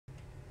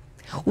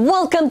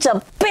Welcome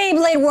to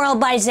Beyblade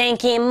World by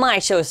Zankye, and my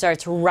show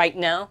starts right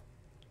now.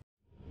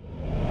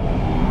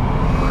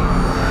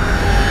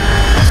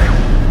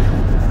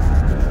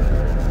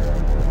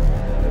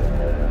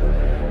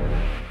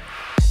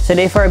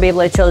 Today for our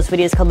Beyblade show, this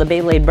video is called the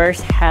Beyblade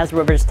Burst,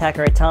 Hasbro vs.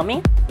 Takara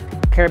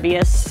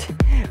Kerbeus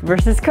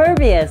versus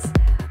Kerbeus.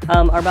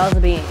 Our battles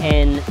will be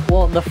in,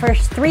 well, the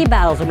first 3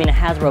 battles will be in a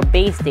Hasbro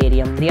Beys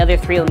stadium. The other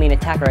 3 will be in a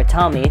Takara.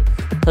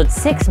 So it's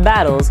 6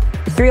 battles.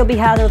 3 will be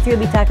Hasbro, 3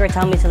 will be Takara,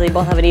 so they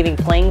both have an even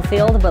playing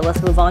field. But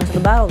let's move on to the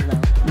battles now.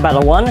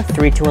 Battle 1,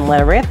 3, 2, 1,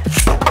 let it rip.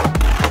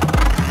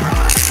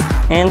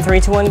 And 3,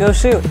 2, 1, go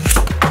shoot.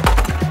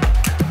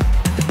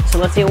 So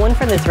let's see a win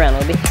for this round.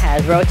 It'll be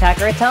Hasbro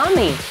Takara.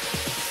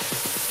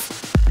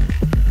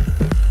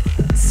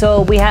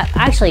 So we have,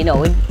 actually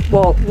no,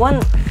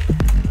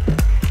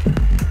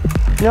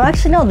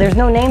 there's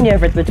no name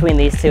difference between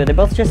these two. They're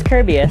both just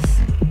Kerbeus.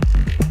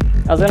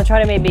 I was gonna try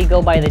to maybe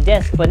go by the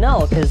disc, but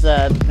no, because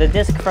the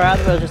disc for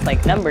Hasbro is just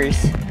like numbers.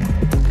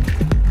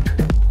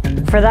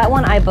 For that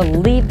one, I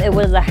believe it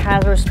was the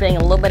Hasbro spinning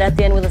a little bit at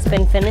the end with a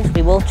spin finish.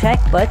 We will check,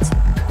 but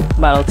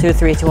battle 2,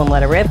 3, 2, 1,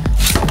 let it rip.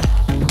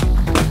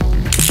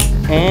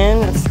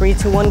 And 3,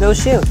 2, 1, go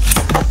shoot.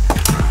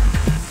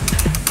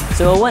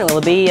 So a win, will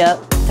it be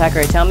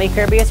Takara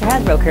Kerbeus or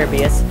Hasbro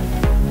Kerbeus?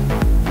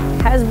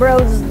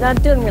 Hasbro's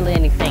not doing really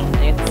anything.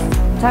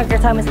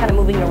 Takara is kind of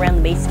moving around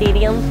the base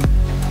stadium.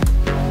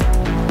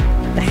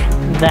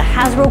 The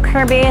Hasbro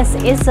Kerbeus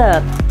is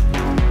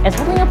it's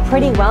holding up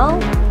pretty well.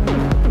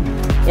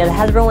 Yeah, the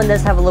Hasbro one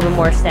does have a little bit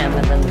more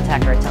stamina than the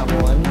Takara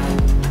one.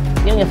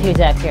 Getting a few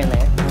attacks here and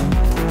there.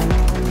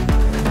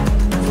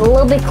 It's a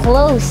little bit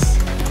close.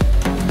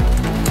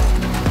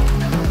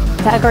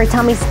 Takara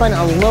spun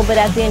a little bit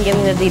at the end,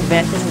 giving them the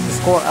advantage with a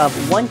score of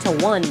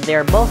 1-1.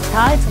 They're both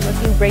tied, so let's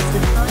see who breaks the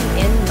tie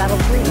in Battle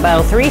 3.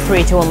 Battle 3,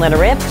 3, 2, 1, let it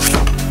rip.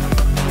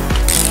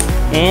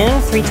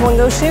 And 3, 2, 1,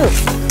 go shoot.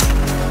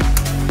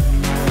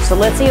 So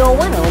let's see who will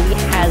win. It will be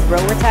Hasbro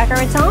or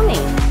Takara.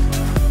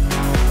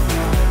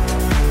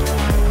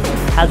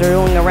 Hasbro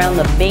going around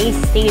the base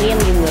stadium,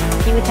 giving a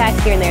few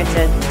attacks here and there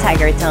to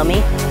Takara.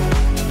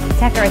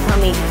 Takara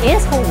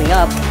is holding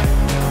up.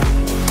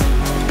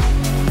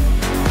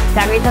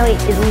 Takara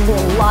is losing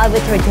a lot of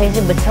its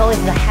rotation, but so is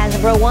the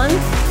Hasbro one.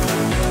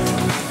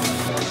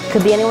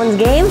 Could be anyone's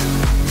game.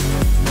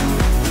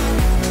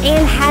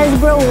 And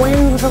Hasbro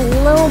wins with a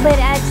little bit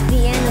at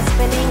the end of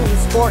spinning. The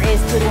score is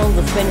 2-1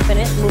 with spin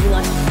finish. Moving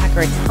on to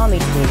Takara.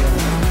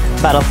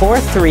 Battle 4,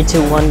 3,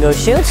 2, 1, go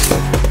shoot.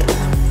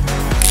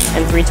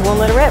 And 3, 2, 1,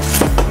 let it rip.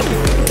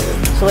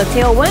 So let's see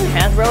who'll win.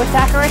 Hasbro or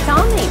Takara.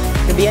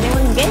 Could be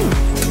anyone's game.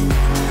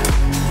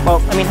 Well,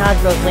 I mean,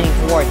 Hasbro's leaning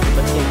towards it,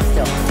 but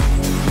still.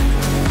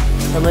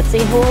 So let's see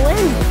who will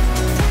win.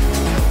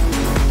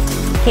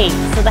 Okay,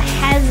 so the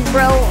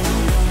Hasbro,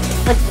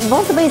 like,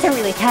 both the Beys aren't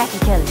really attacking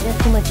each other. There's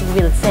too much you can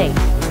really say.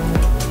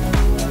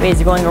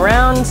 Beys are going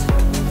around.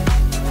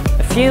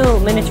 A few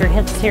miniature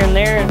hits here and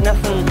there.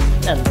 Nothing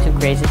too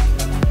crazy.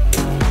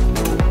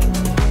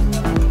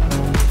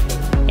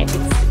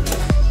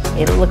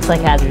 It looks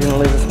like Hasbro's gonna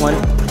lose this one.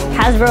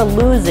 Hasbro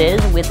loses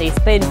with a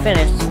spin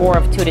finish score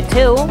of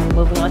 2-2.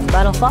 Moving on to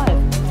Battle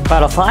 5.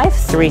 Battle 5,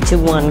 3, 2,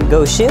 1,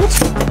 go shoot.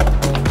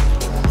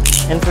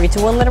 And 3,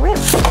 2, 1, let it rip.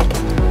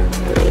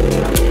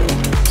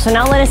 So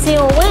now let us see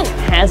who will win,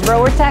 Hasbro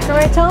or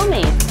Takara.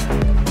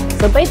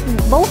 So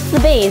both the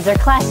Beys are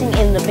clashing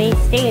in the base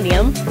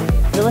stadium.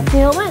 So let's see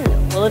who will win.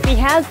 Will it be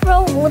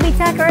Hasbro or will it be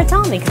Takara?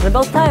 Because they're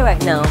both tied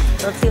right now.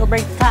 So let's see who will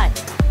break the tie.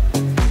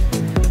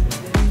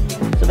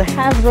 So the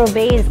Hasbro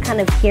Beys kind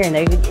of here and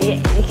there.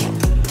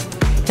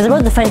 Because they're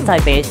both defense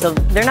type Beys, so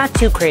they're not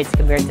too crazy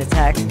compared to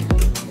attack.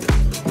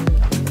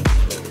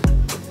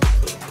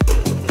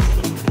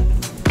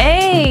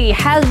 Hey,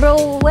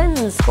 Hasbro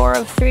wins, score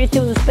of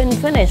 3-2 with spin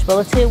finish. But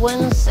let's see who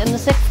wins in the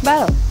 6th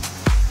battle.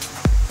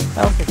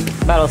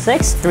 Battle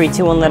 6, 3,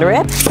 2, 1, let it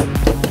rip.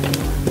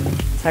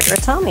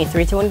 Takara,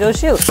 3, 2, 1, go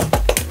shoot.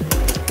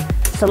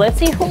 So let's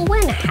see who will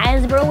win,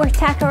 Hasbro or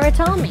Takara.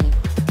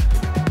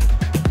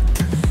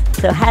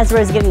 So Hasbro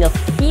is giving a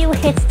few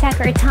hits to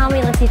Takara.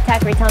 Let's see if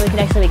Takara can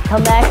actually make a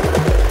comeback.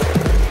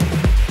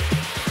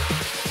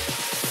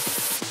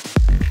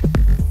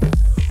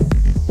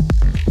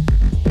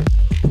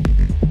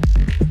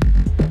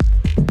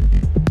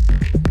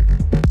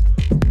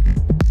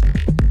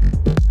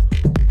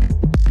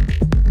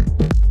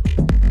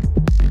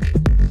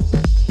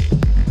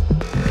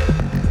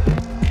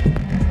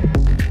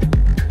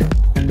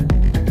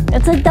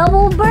 It's a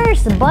double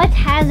burst, but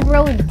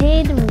Hasbro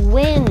did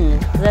win.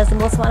 That's the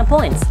most amount of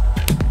points.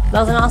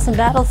 That was an awesome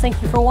battle.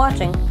 Thank you for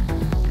watching.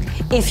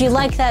 If you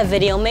liked that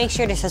video, make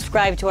sure to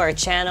subscribe to our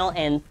channel,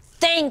 and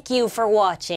thank you for watching.